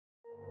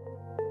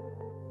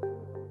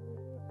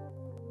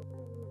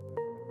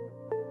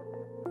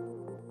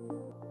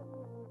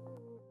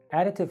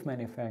Additive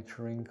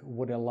manufacturing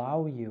would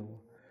allow you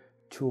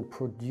to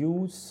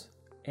produce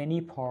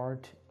any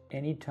part,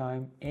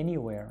 anytime,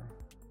 anywhere,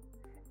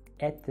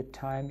 at the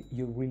time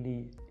you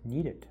really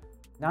need it.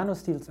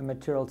 NanoSteels and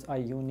materials are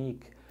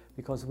unique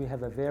because we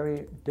have a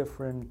very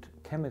different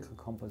chemical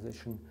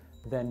composition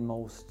than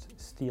most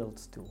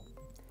steels do.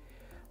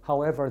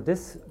 However,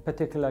 this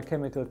particular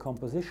chemical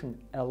composition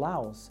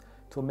allows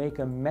to make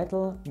a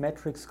metal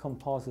matrix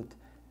composite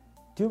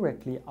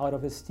directly out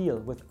of a steel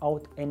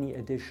without any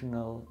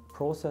additional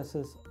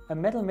processes. A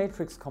metal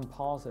matrix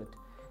composite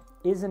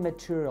is a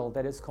material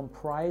that is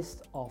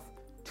comprised of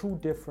two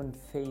different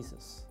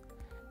phases.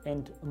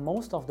 And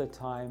most of the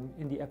time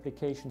in the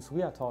applications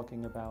we are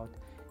talking about,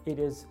 it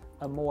is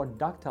a more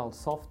ductile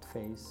soft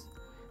phase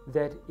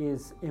that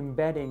is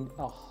embedding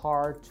a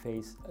hard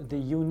phase. The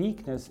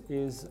uniqueness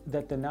is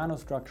that the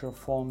nanostructure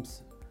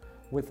forms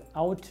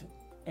without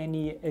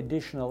any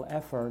additional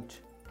effort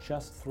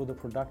just through the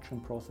production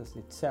process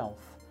itself.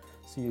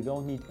 So you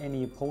don't need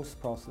any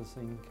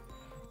post-processing,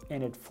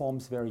 and it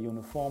forms very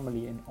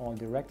uniformly in all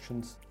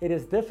directions. It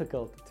is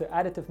difficult to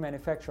additive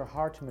manufacture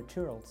hard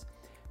materials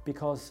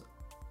because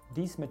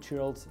these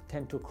materials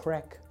tend to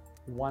crack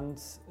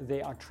once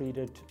they are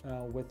treated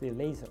with a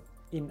laser.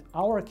 In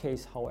our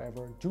case,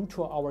 however, due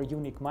to our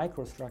unique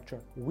microstructure,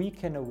 we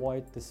can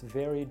avoid this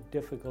very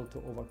difficult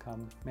to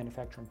overcome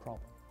manufacturing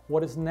problem.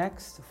 What is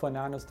next for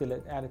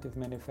NanoSteel additive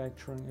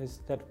manufacturing is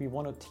that we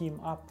want to team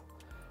up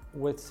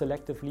with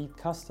selective lead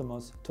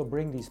customers to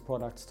bring these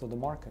products to the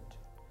market.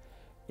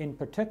 In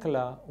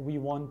particular, we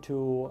want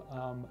to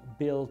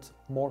build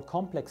more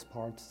complex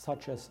parts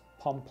such as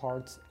pump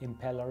parts,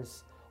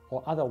 impellers,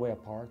 or other wear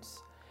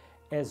parts,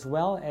 as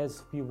well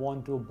as we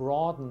want to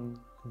broaden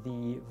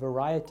the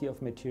variety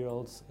of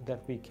materials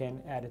that we can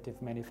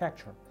additive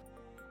manufacture.